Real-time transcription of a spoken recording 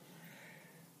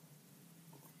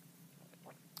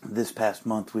This past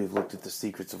month, we've looked at the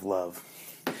secrets of love.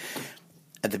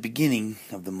 At the beginning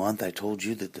of the month, I told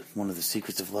you that one of the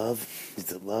secrets of love is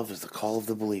that love is the call of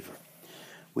the believer.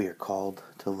 We are called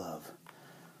to love.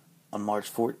 On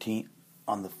March 14th,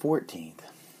 on the 14th,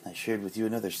 I shared with you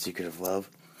another secret of love,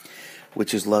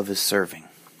 which is love is serving.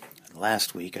 And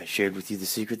last week, I shared with you the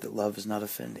secret that love is not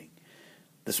offending.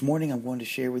 This morning, I'm going to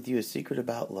share with you a secret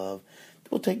about love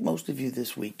that will take most of you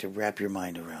this week to wrap your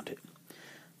mind around it.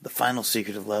 The final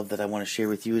secret of love that I want to share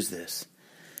with you is this.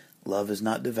 Love is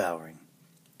not devouring,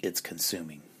 it's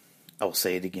consuming. I will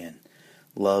say it again.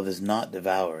 Love is not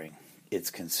devouring, it's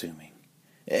consuming.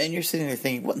 And you're sitting there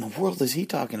thinking, what in the world is he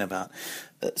talking about?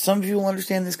 Some of you will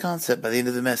understand this concept by the end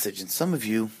of the message, and some of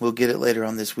you will get it later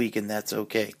on this week, and that's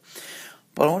okay.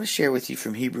 But I want to share with you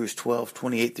from Hebrews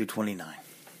 12:28 through 29.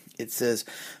 It says,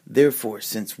 "Therefore,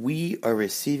 since we are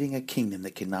receiving a kingdom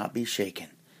that cannot be shaken,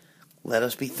 let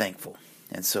us be thankful,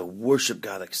 and so worship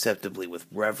God acceptably with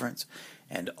reverence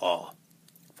and awe.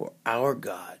 For our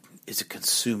God is a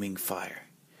consuming fire."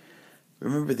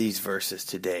 Remember these verses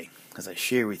today as I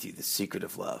share with you the secret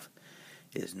of love.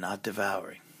 It is not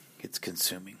devouring, it's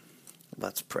consuming.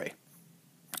 Let's pray.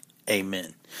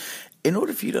 Amen. In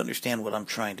order for you to understand what I'm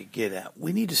trying to get at,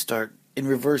 we need to start in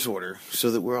reverse order so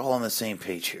that we're all on the same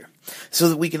page here, so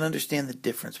that we can understand the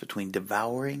difference between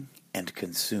devouring and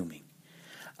consuming.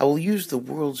 I will use the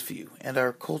world's view and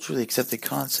our culturally accepted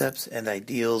concepts and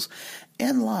ideals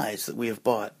and lies that we have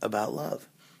bought about love.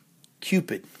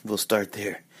 Cupid, we'll start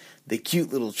there. The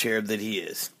cute little cherub that he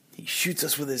is. He shoots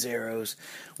us with his arrows.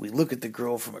 We look at the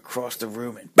girl from across the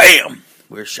room and bam!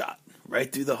 We're shot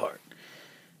right through the heart.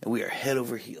 And we are head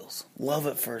over heels. Love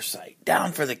at first sight.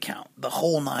 Down for the count. The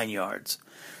whole 9 yards.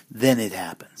 Then it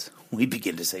happens. We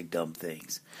begin to say dumb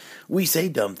things. We say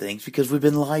dumb things because we've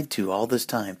been lied to all this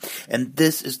time. And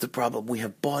this is the problem. We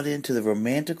have bought into the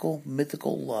romantical,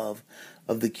 mythical love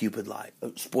of the Cupid lie.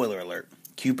 Spoiler alert.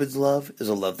 Cupid's love is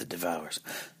a love that devours.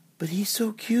 But he's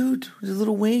so cute. With his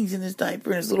little wings and his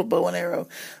diaper and his little bow and arrow.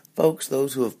 Folks,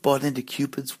 those who have bought into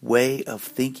Cupid's way of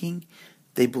thinking,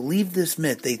 they believe this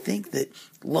myth. They think that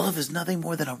love is nothing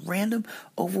more than a random,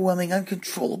 overwhelming,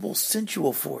 uncontrollable,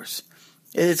 sensual force.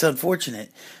 It's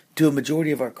unfortunate. To a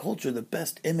majority of our culture, the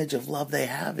best image of love they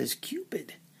have is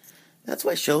Cupid. That's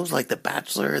why shows like The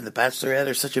Bachelor and The Bachelorette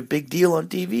are such a big deal on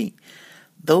TV.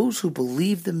 Those who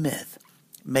believe the myth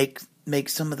make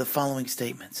some of the following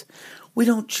statements. We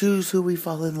don't choose who we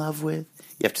fall in love with.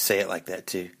 You have to say it like that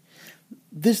too.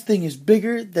 This thing is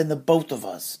bigger than the both of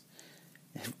us.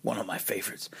 One of my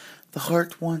favorites. The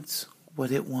heart wants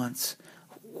what it wants.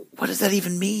 What does that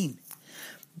even mean?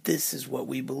 This is what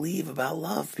we believe about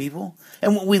love, people.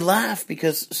 And we laugh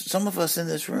because some of us in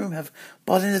this room have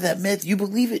bought into that myth. You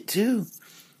believe it too.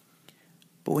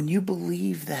 But when you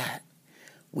believe that,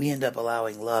 we end up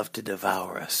allowing love to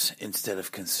devour us instead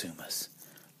of consume us.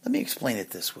 Let me explain it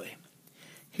this way.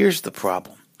 Here's the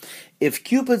problem. If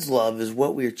Cupid's love is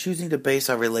what we are choosing to base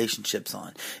our relationships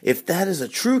on, if that is a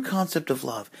true concept of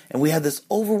love, and we have this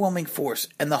overwhelming force,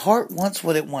 and the heart wants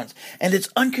what it wants, and it's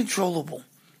uncontrollable,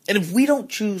 and if we don't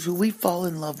choose who we fall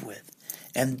in love with,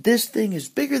 and this thing is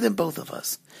bigger than both of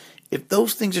us, if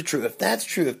those things are true, if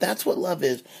that's what love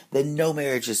is, then no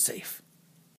marriage is safe.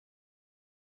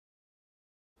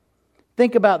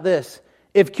 Think about this.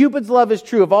 If Cupid's love is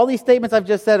true, if all these statements I've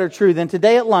just said are true, then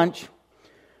today at lunch,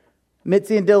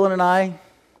 Mitzi and Dylan and I,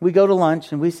 we go to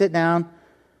lunch and we sit down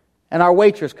and our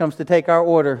waitress comes to take our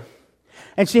order.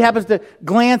 And she happens to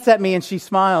glance at me and she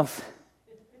smiles.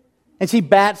 And she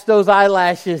bats those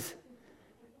eyelashes.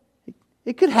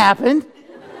 It could happen.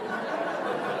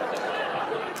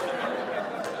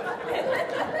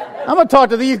 I'm going to talk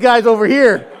to these guys over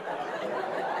here.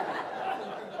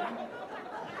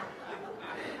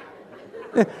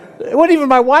 It wasn't even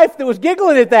my wife that was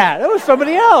giggling at that. That was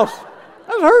somebody else.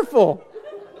 That was hurtful.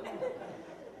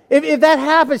 If that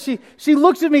happens, she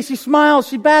looks at me, she smiles,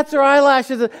 she bats her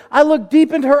eyelashes. I look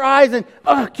deep into her eyes and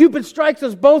Cupid strikes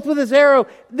us both with his arrow.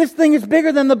 This thing is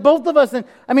bigger than the both of us. And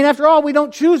I mean, after all, we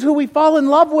don't choose who we fall in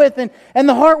love with. And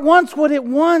the heart wants what it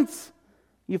wants.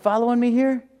 You following me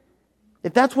here?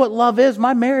 If that's what love is,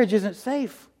 my marriage isn't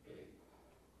safe.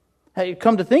 Hey,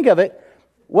 come to think of it,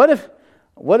 what if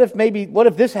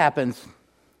this happens?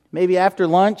 Maybe after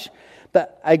lunch,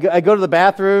 I go to the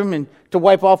bathroom and to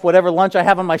wipe off whatever lunch I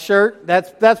have on my shirt.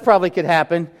 That's probably could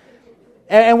happen.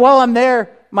 And while I'm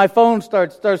there, my phone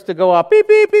starts to go off. Beep,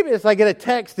 beep, beep. It's like I get a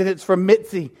text and it's from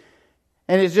Mitzi.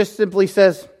 And it just simply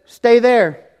says, "Stay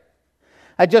there.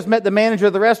 I just met the manager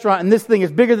of the restaurant and this thing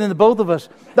is bigger than the both of us.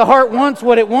 The heart wants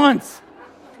what it wants.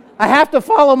 I have to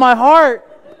follow my heart."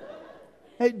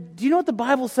 Hey, do you know what the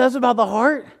Bible says about the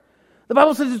heart? The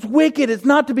Bible says it's wicked. It's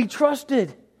not to be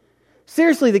trusted.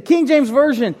 Seriously, the King James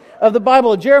Version of the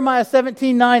Bible, Jeremiah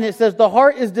 17:9, it says, the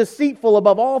heart is deceitful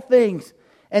above all things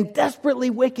and desperately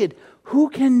wicked. Who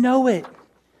can know it? Do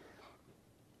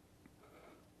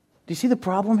you see the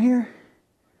problem here?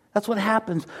 That's what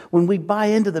happens when we buy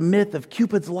into the myth of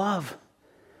Cupid's love.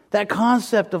 That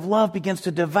concept of love begins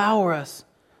to devour us.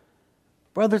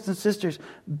 Brothers and sisters,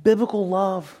 biblical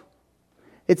love,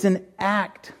 it's an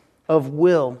act of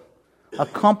will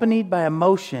accompanied by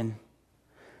emotion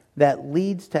that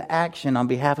leads to action on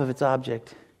behalf of its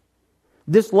object.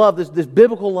 This love, this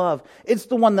biblical love, it's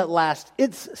the one that lasts.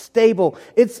 It's stable.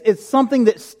 It's something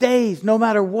that stays no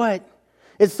matter what.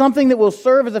 It's something that will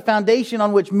serve as a foundation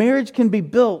on which marriage can be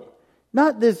built.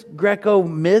 Not this Greco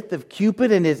myth of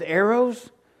Cupid and his arrows.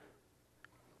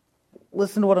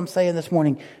 Listen to what I'm saying this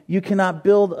morning. You cannot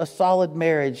build a solid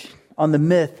marriage on the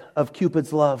myth of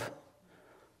Cupid's love.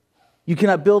 You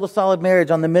cannot build a solid marriage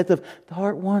on the myth of the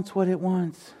heart wants what it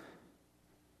wants.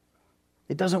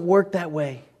 It doesn't work that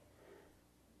way.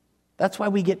 That's why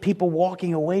we get people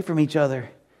walking away from each other.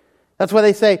 That's why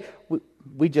they say,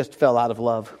 we just fell out of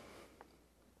love.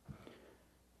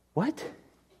 What?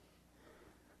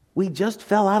 We just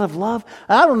fell out of love?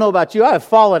 I don't know about you. I have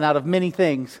fallen out of many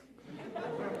things.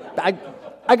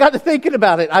 I got to thinking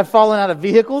about it. I've fallen out of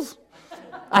vehicles.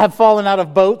 I have fallen out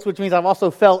of boats, which means I've also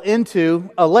fell into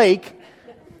a lake.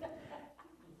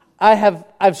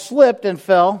 I've slipped and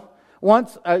fell.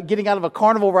 Once, getting out of a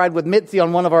carnival ride with Mitzi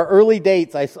on one of our early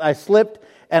dates, I slipped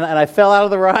and I fell out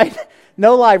of the ride.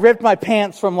 No lie, ripped my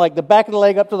pants from like the back of the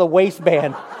leg up to the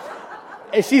waistband.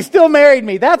 And she still married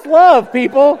me. That's love,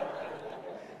 people.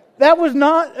 That was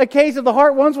not a case of the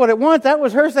heart wants what it wants. That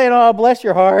was her saying, oh, bless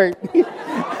your heart.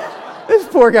 This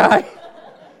poor guy.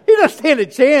 He doesn't stand a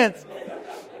chance.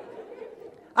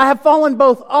 I have fallen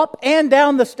both up and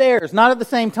down the stairs. Not at the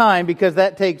same time because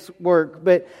that takes work.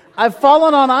 But I've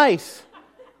fallen on ice.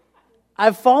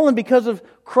 I've fallen because of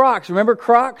Crocs. Remember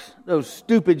Crocs? Those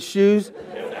stupid shoes.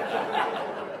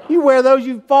 You wear those,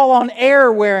 you fall on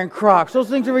air wearing Crocs. Those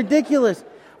things are ridiculous.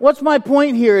 What's my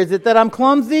point here? Is it that I'm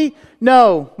clumsy?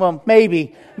 No. Well,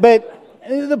 maybe. But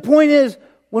the point is,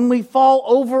 when we fall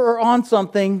over or on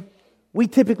something, we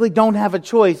typically don't have a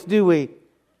choice, do we?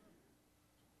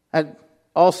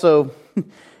 Also,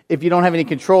 if you don't have any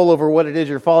control over what it is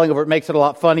you're falling over, it makes it a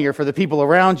lot funnier for the people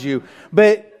around you.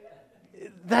 But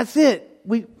that's it.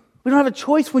 We don't have a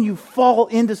choice when you fall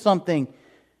into something.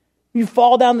 You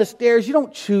fall down the stairs, you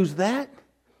don't choose that.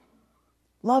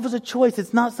 Love is a choice.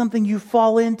 It's not something you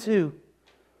fall into.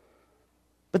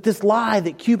 But this lie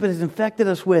that Cupid has infected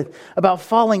us with about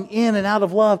falling in and out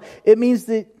of love, it means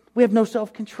that we have no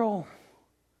self-control.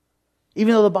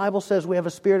 Even though the Bible says we have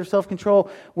a spirit of self-control,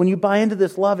 when you buy into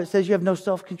this love, it says you have no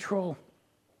self-control.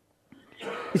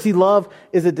 You see, love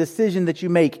is a decision that you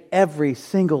make every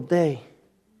single day.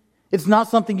 It's not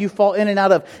something you fall in and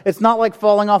out of. It's not like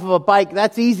falling off of a bike.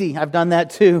 That's easy. I've done that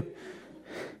too.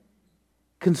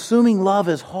 Consuming love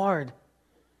is hard.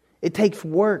 It takes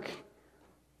work.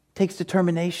 It takes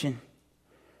determination.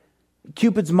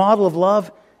 Cupid's model of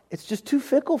love, it's just too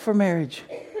fickle for marriage.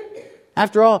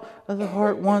 After all, the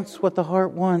heart wants what the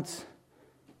heart wants.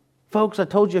 Folks, I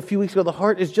told you a few weeks ago, the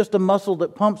heart is just a muscle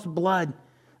that pumps blood.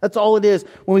 That's all it is.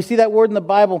 When we see that word in the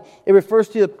Bible, it refers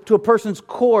to a person's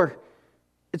core.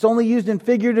 It's only used in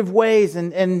figurative ways.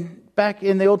 And back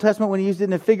in the Old Testament, when he used it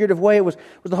in a figurative way, it was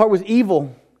the heart was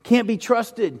evil, can't be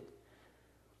trusted.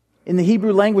 In the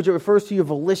Hebrew language, it refers to your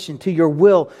volition, to your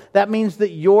will. That means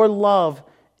that your love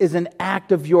is an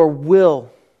act of your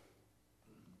will.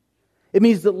 It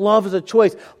means that love is a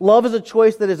choice. Love is a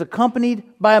choice that is accompanied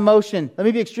by emotion. Let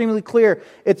me be extremely clear.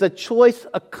 It's a choice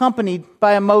accompanied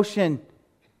by emotion.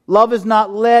 Love is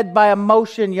not led by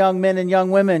emotion, young men and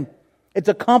young women. It's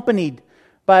accompanied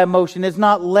by emotion. It's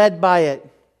not led by it.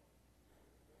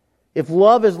 If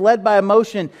love is led by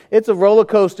emotion, it's a roller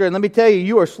coaster. And let me tell you,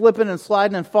 you are slipping and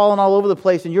sliding and falling all over the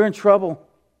place and you're in trouble.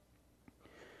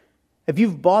 If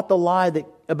you've bought the lie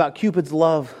about Cupid's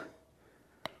love,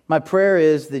 my prayer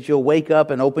is that you'll wake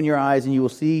up and open your eyes and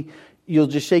you'll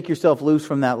just shake yourself loose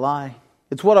from that lie.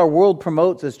 It's what our world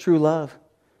promotes as true love.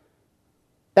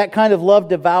 That kind of love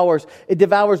devours. It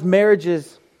devours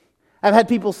marriages. I've had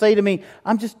people say to me,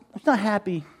 I'm not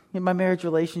happy in my marriage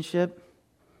relationship.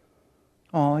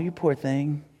 Oh, you poor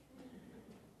thing.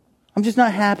 I'm just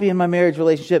not happy in my marriage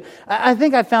relationship. I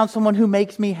think I found someone who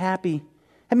makes me happy.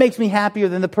 It makes me happier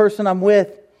than the person I'm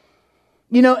with.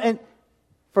 And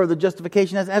for the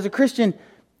justification, as a Christian,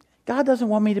 God doesn't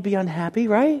want me to be unhappy,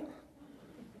 right?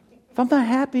 If I'm not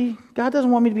happy, God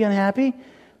doesn't want me to be unhappy.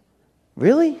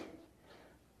 Really?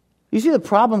 You see, the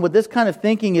problem with this kind of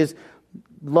thinking is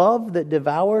Love that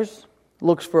devours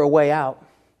looks for a way out.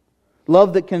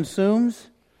 Love that consumes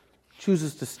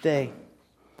chooses to stay.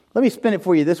 Let me spin it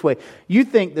for you this way. You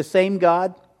think the same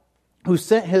God who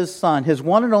sent His Son, His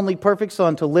one and only perfect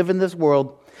Son, to live in this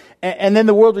world, and then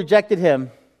the world rejected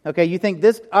Him. Okay, you think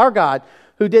this, our God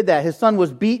who did that, His Son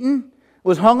was beaten,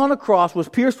 was hung on a cross, was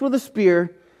pierced with a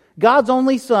spear, God's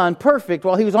only Son, perfect,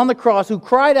 while He was on the cross, who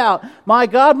cried out, my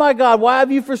God, why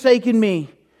have you forsaken me?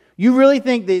 You really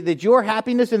think that your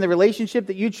happiness in the relationship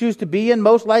that you choose to be in,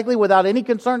 most likely without any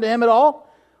concern to Him at all,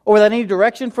 or without any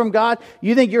direction from God,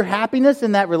 you think your happiness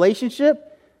in that relationship,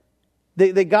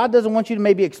 that God doesn't want you to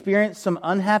maybe experience some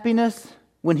unhappiness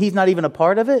when He's not even a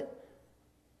part of it?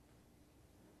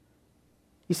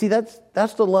 You see, that's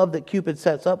the love that Cupid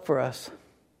sets up for us.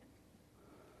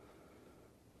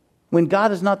 When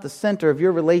God is not the center of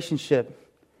your relationship,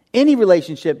 any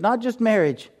relationship, not just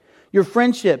marriage, your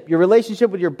friendship, your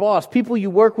relationship with your boss, people you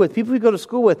work with, people you go to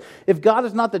school with, if God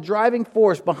is not the driving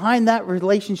force behind that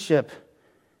relationship,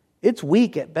 it's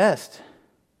weak at best.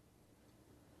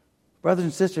 Brothers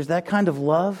and sisters, that kind of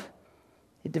love,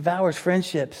 it devours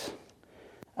friendships.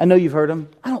 I know you've heard them.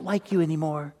 I don't like you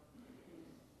anymore.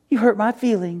 You hurt my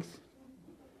feelings.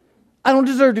 I don't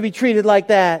deserve to be treated like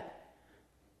that.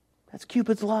 That's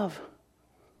Cupid's love.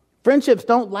 Friendships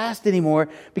don't last anymore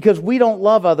because we don't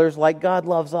love others like God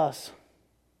loves us.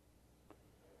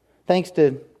 Thanks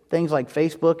to things like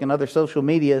Facebook and other social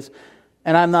medias,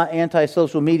 and I'm not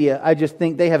anti-social media, I just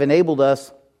think they have enabled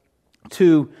us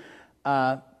to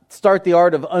start the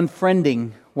art of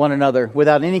unfriending one another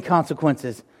without any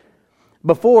consequences.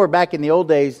 Before, back in the old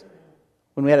days,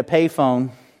 when we had a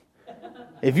payphone,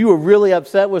 if you were really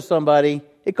upset with somebody,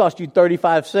 it cost you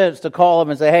 35 cents to call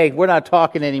them and say, hey, we're not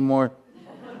talking anymore.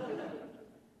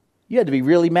 You had to be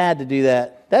really mad to do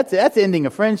that. That's ending a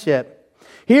friendship.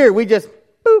 Here, we just,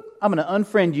 boop, I'm going to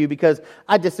unfriend you because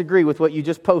I disagree with what you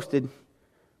just posted.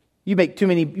 You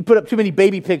put up too many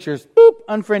baby pictures. Boop,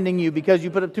 unfriending you because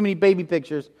you put up too many baby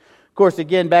pictures. Of course,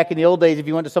 again, back in the old days, if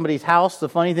you went to somebody's house, the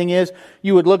funny thing is,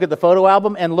 you would look at the photo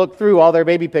album and look through all their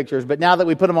baby pictures. But now that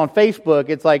we put them on Facebook,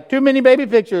 it's like, too many baby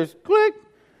pictures. Click.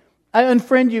 I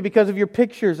unfriend you because of your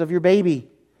pictures of your baby.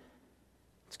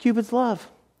 It's Cupid's love.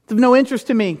 It's of no interest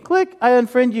to me. Click. I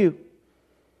unfriend you.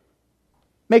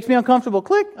 Makes me uncomfortable.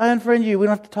 Click. I unfriend you. We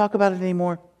don't have to talk about it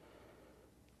anymore.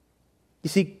 You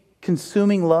see,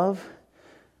 consuming love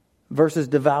versus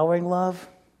devouring love,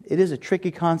 it is a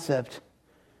tricky concept.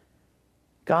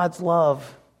 God's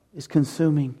love is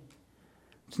consuming.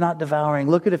 It's not devouring.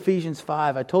 Look at Ephesians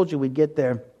 5. I told you we'd get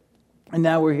there. And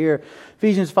now we're here.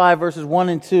 Ephesians 5 verses 1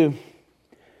 and 2.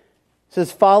 It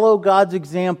says, follow God's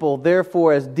example,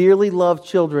 therefore, as dearly loved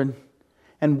children,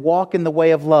 and walk in the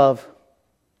way of love,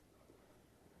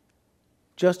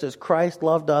 just as Christ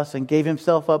loved us and gave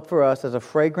Himself up for us as a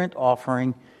fragrant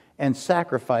offering and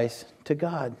sacrifice to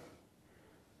God.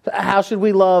 How should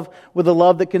we love with a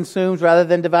love that consumes rather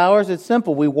than devours? It's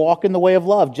simple. We walk in the way of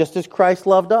love, just as Christ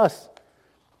loved us.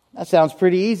 That sounds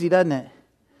pretty easy, doesn't it?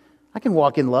 I can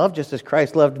walk in love just as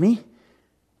Christ loved me.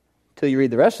 Till you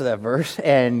read the rest of that verse,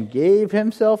 and gave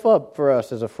Himself up for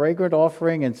us as a fragrant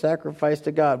offering and sacrifice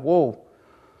to God. Whoa,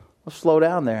 let's slow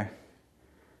down there.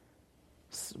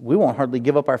 We won't hardly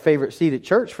give up our favorite seat at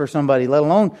church for somebody, let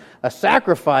alone a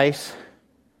sacrifice.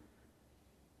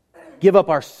 Give up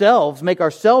ourselves, make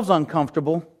ourselves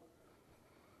uncomfortable.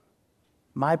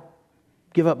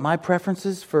 Give up my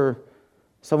preferences for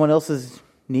someone else's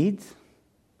needs?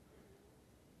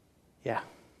 Yeah.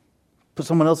 Put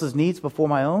someone else's needs before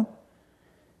my own?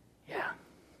 Yeah.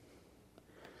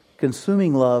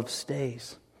 Consuming love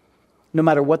stays. No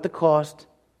matter what the cost,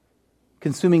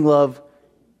 consuming love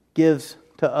gives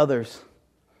to others.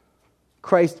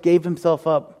 Christ gave Himself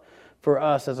up for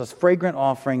us as a fragrant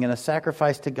offering and a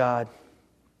sacrifice to God.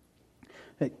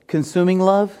 Consuming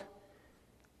love,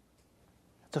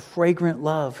 it's a fragrant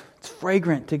love. It's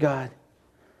fragrant to God.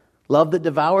 Love that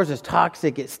devours is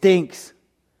toxic. It stinks.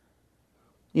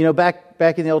 You know, back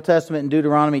in the Old Testament in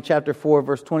Deuteronomy chapter 4,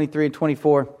 verse 23 and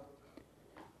 24.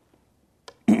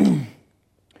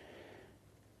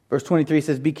 Verse 23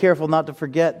 says, be careful not to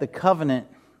forget the covenant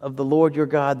of the Lord your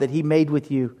God that He made with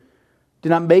you. Do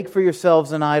not make for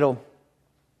yourselves an idol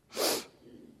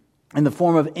in the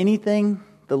form of anything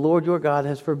the Lord your God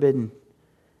has forbidden.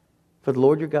 For the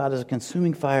Lord your God is a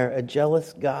consuming fire, a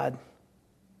jealous God.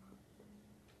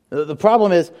 The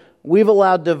problem is, we've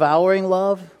allowed devouring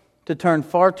love to turn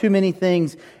far too many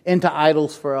things into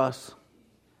idols for us.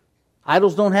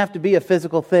 Idols don't have to be a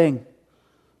physical thing.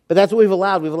 But that's what we've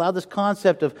allowed. We've allowed this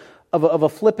concept of a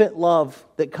flippant love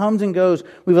that comes and goes.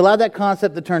 We've allowed that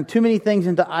concept to turn too many things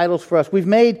into idols for us. We've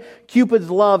made Cupid's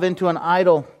love into an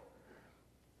idol.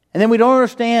 And then we don't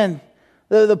understand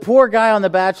the poor guy on The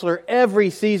Bachelor every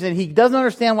season. He doesn't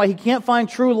understand why he can't find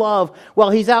true love while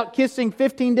he's out kissing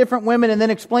 15 different women and then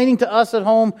explaining to us at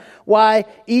home why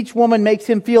each woman makes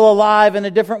him feel alive in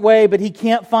a different way, but he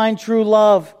can't find true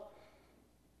love.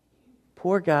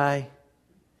 Poor guy.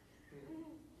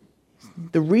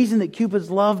 The reason that Cupid's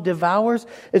love devours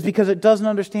is because it doesn't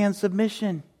understand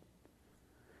submission.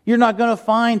 You're not going to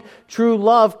find true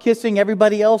love kissing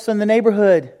everybody else in the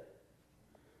neighborhood.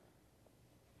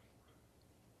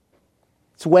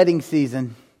 It's wedding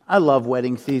season. I love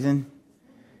wedding season.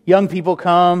 Young people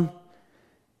come.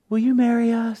 Will you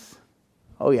marry us?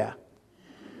 Oh yeah.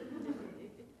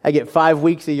 I get 5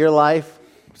 weeks of your life,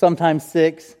 sometimes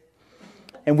 6,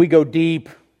 and we go deep.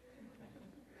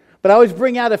 But I always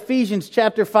bring out Ephesians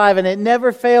chapter 5, and it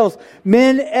never fails.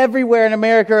 Men everywhere in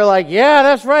America are like, yeah,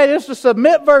 that's right. It's the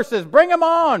submit verses. Bring them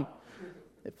on.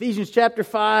 Ephesians chapter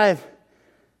 5.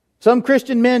 Some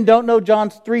Christian men don't know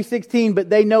John 3:16, but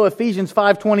they know Ephesians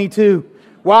 5:22.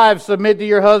 Wives, submit to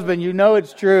your husband. You know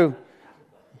it's true.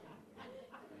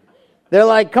 They're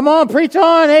like, come on, preach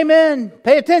on. Amen.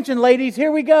 Pay attention, ladies.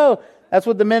 Here we go. That's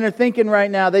what the men are thinking right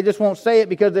now. They just won't say it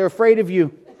because they're afraid of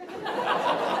you.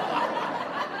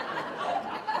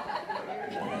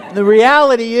 The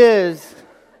reality is,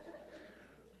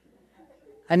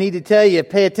 I need to tell you,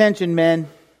 pay attention, men.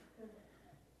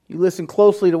 You listen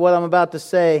closely to what I'm about to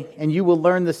say, and you will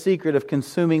learn the secret of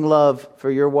consuming love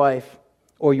for your wife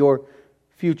or your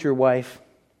future wife.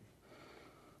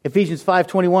 Ephesians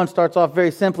 5:21 starts off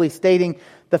very simply stating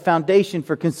the foundation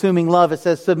for consuming love. It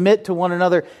says, submit to one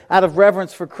another out of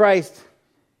reverence for Christ.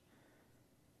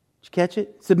 Did you catch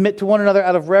it? Submit to one another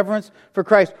out of reverence for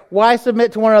Christ. Why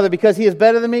submit to one another? Because he is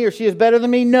better than me or she is better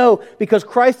than me? No, because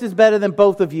Christ is better than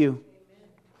both of you.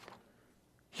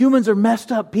 Humans are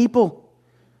messed up people.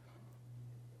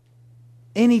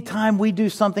 Anytime we do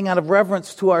something out of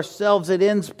reverence to ourselves, it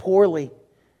ends poorly.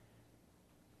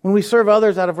 When we serve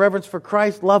others out of reverence for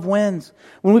Christ, love wins.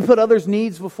 When we put others'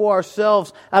 needs before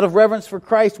ourselves out of reverence for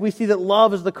Christ, we see that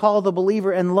love is the call of the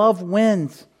believer and love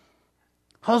wins.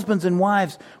 Husbands and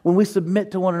wives, when we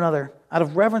submit to one another out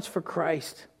of reverence for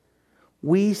Christ,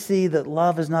 we see that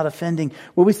love is not offending.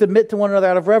 When we submit to one another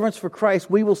out of reverence for Christ,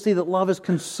 we will see that love is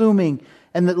consuming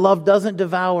and that love doesn't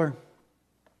devour.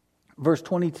 Verse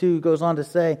 22 goes on to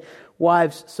say,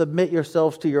 wives, submit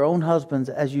yourselves to your own husbands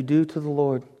as you do to the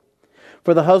Lord.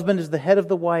 For the husband is the head of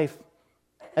the wife,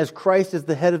 as Christ is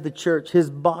the head of the church, his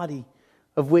body,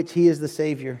 of which he is the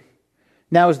Savior.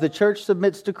 Now as the church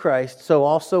submits to Christ, so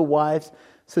also wives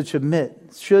should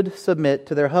submit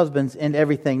to their husbands in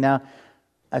everything. Now,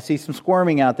 I see some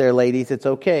squirming out there, ladies. It's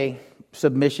okay.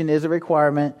 Submission is a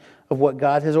requirement of what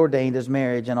God has ordained as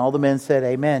marriage. And all the men said,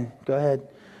 amen. Go ahead.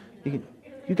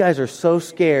 You guys are so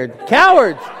scared.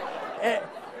 Cowards!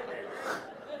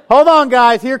 Hold on,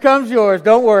 guys. Here comes yours.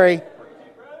 Don't worry.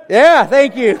 Yeah,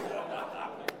 thank you.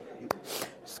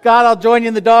 Scott, I'll join you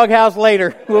in the doghouse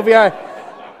later. We'll be all right.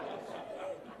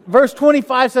 Verse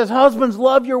 25 says, husbands,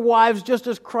 love your wives just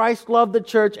as Christ loved the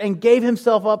church and gave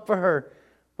himself up for her.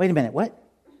 Wait a minute, what?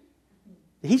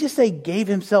 Did he just say gave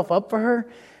himself up for her?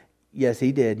 Yes,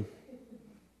 he did.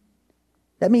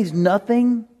 That means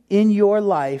nothing in your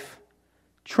life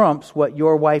trumps what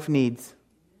your wife needs.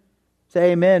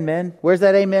 Say amen, man. Where's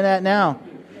that amen at now?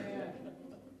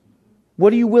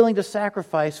 What are you willing to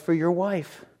sacrifice for your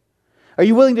wife? Are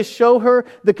you willing to show her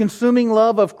the consuming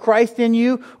love of Christ in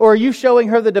you? Or are you showing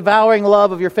her the devouring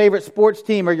love of your favorite sports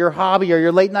team or your hobby or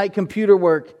your late night computer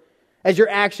work as your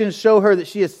actions show her that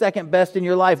she is second best in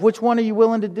your life? Which one are you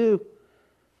willing to do?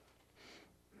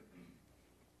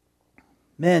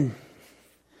 Men,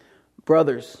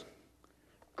 brothers,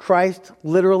 Christ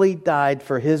literally died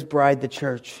for his bride, the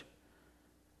church.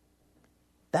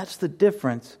 That's the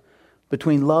difference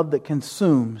between love that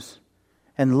consumes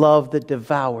and love that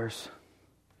devours.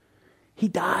 He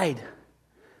died.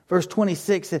 Verse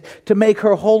 26 says, to make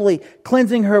her holy,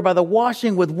 cleansing her by the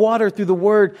washing with water through the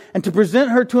word, and to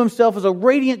present her to himself as a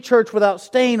radiant church without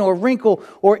stain or wrinkle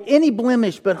or any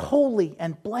blemish, but holy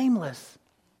and blameless.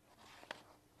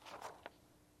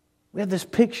 We have this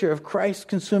picture of Christ's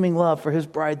consuming love for his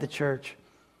bride, the church.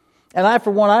 And I,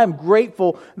 for one, I am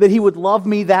grateful that he would love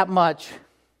me that much.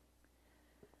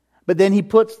 But then he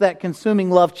puts that consuming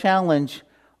love challenge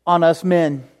on us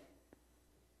men.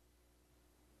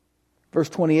 Verse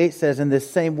 28 says, in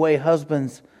this same way,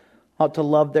 husbands ought to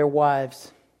love their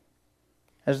wives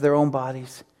as their own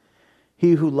bodies.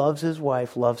 He who loves his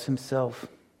wife loves himself.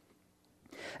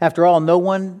 After all, no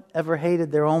one ever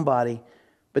hated their own body,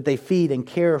 but they feed and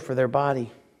care for their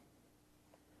body,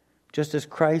 just as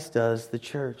Christ does the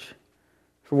church.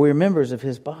 For we are members of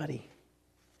His body.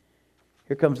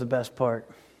 Here comes the best part.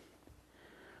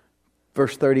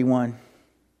 Verse 31.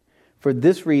 For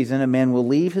this reason, a man will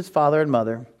leave his father and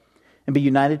mother and be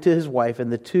united to his wife,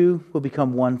 and the two will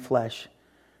become one flesh.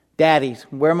 Daddies,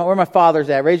 where are my fathers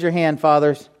at? Raise your hand,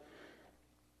 fathers.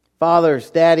 Fathers,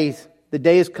 daddies, the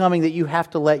day is coming that you have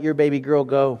to let your baby girl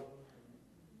go.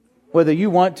 Whether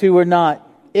you want to or not,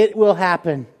 it will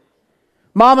happen.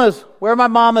 Mamas, where are my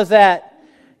mamas at?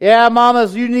 Yeah,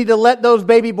 mamas, you need to let those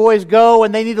baby boys go,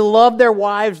 and they need to love their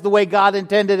wives the way God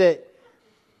intended it.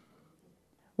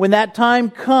 When that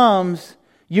time comes,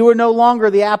 you are no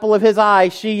longer the apple of His eye.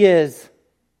 She is.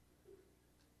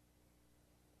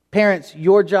 Parents,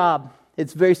 your job,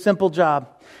 it's a very simple job.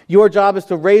 Your job is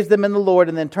to raise them in the Lord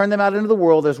and then turn them out into the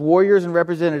world as warriors and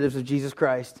representatives of Jesus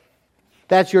Christ.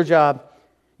 That's your job.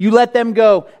 You let them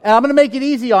go. And I'm going to make it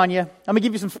easy on you. I'm going to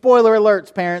give you some spoiler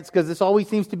alerts, parents, because this always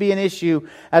seems to be an issue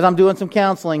as I'm doing some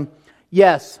counseling.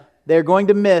 Yes, they're going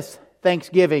to miss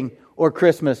Thanksgiving or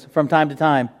Christmas from time to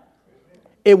time.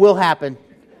 It will happen.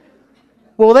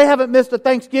 Well, they haven't missed a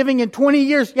Thanksgiving in 20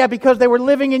 years. Yeah, because they were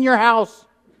living in your house.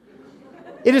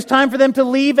 It is time for them to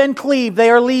leave and cleave. They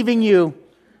are leaving you.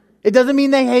 It doesn't mean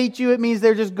they hate you. It means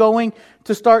they're just going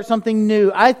to start something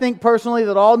new. I think personally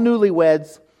that all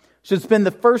newlyweds should spend the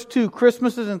first 2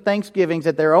 Christmases and Thanksgivings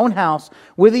at their own house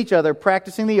with each other,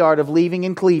 practicing the art of leaving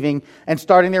and cleaving and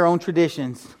starting their own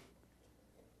traditions.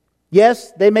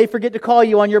 Yes, they may forget to call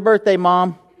you on your birthday,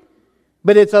 Mom,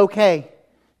 but it's okay.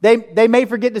 They may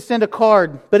forget to send a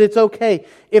card, but it's okay.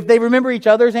 If they remember each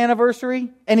other's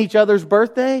anniversary and each other's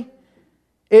birthday,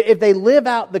 if they live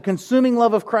out the consuming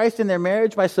love of Christ in their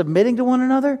marriage by submitting to one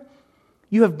another,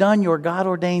 you have done your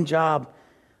God-ordained job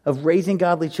of raising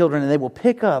godly children, and they will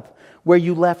pick up where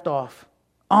you left off,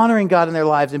 honoring God in their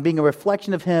lives and being a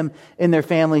reflection of Him in their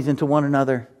families and to one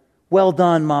another. Well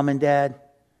done, Mom and Dad.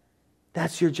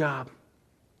 That's your job.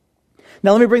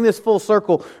 Now let me bring this full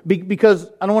circle because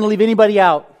I don't want to leave anybody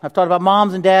out. I've talked about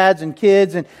moms and dads and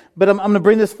kids, but I'm going to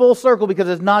bring this full circle because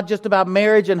it's not just about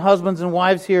marriage and husbands and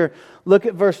wives here. Look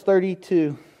at verse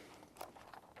 32.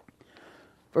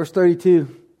 Verse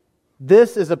 32.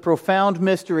 This is a profound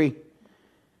mystery.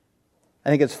 I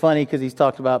think it's funny because he's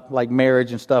talked about like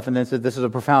marriage and stuff and then said this is a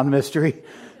profound mystery.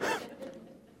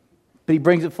 But he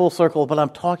brings it full circle. But I'm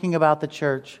talking about the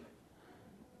church.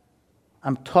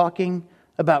 I'm talking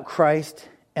about Christ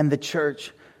and the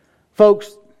church.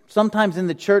 Folks, sometimes in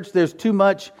the church there's too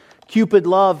much Cupid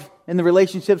love in the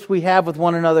relationships we have with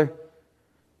one another.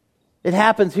 It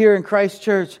happens here in Christ's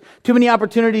church. Too many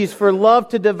opportunities for love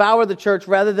to devour the church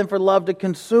rather than for love to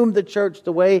consume the church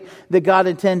the way that God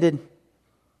intended.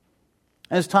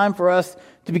 And it's time for us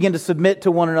to begin to submit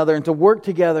to one another and to work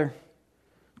together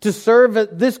to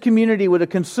serve this community with a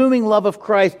consuming love of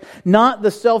Christ, not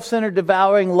the self-centered,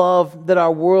 devouring love that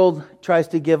our world tries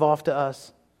to give off to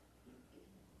us.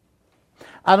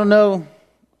 I don't know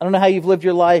how you've lived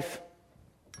your life.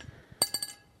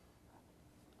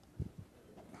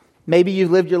 Maybe you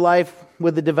lived your life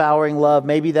with a devouring love.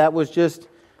 Maybe that was just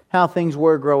how things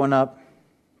were growing up.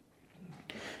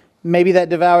 Maybe that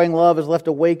devouring love has left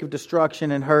a wake of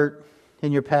destruction and hurt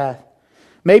in your path.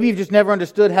 Maybe you've just never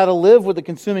understood how to live with the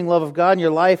consuming love of God in your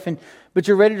life, but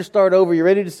you're ready to start over. You're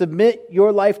ready to submit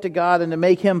your life to God and to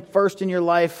make Him first in your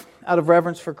life out of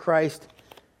reverence for Christ.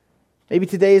 Maybe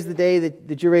today is the day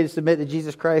that you're ready to submit to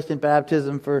Jesus Christ in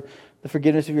baptism for the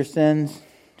forgiveness of your sins,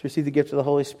 to receive the gift of the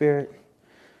Holy Spirit.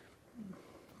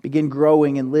 Begin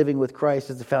growing and living with Christ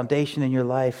as the foundation in your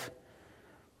life.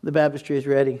 The baptistry is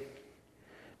ready.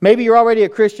 Maybe you're already a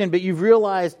Christian, but you've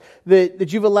realized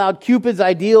that you've allowed Cupid's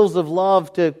ideals of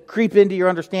love to creep into your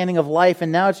understanding of life,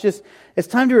 and now it's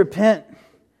time to repent.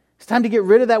 It's time to get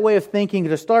rid of that way of thinking,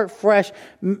 to start fresh.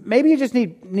 Maybe you just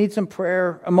need some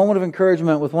prayer, a moment of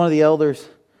encouragement with one of the elders.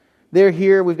 They're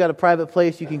here. We've got a private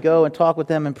place you can go and talk with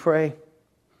them and pray.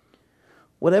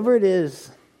 Whatever it is,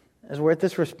 as we're at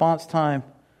this response time,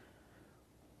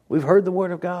 we've heard the Word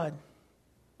of God.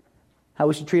 How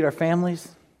we should treat our families,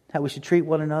 how we should treat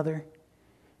one another.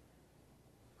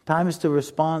 Time is to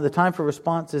respond. The time for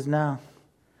response is now.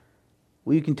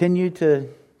 Will you continue to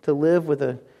live with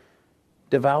a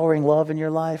devouring love in your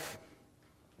life?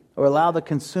 Or allow the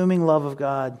consuming love of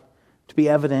God to be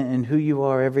evident in who you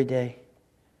are every day?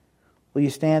 Will you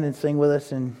stand and sing with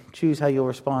us and choose how you'll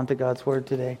respond to God's Word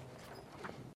today?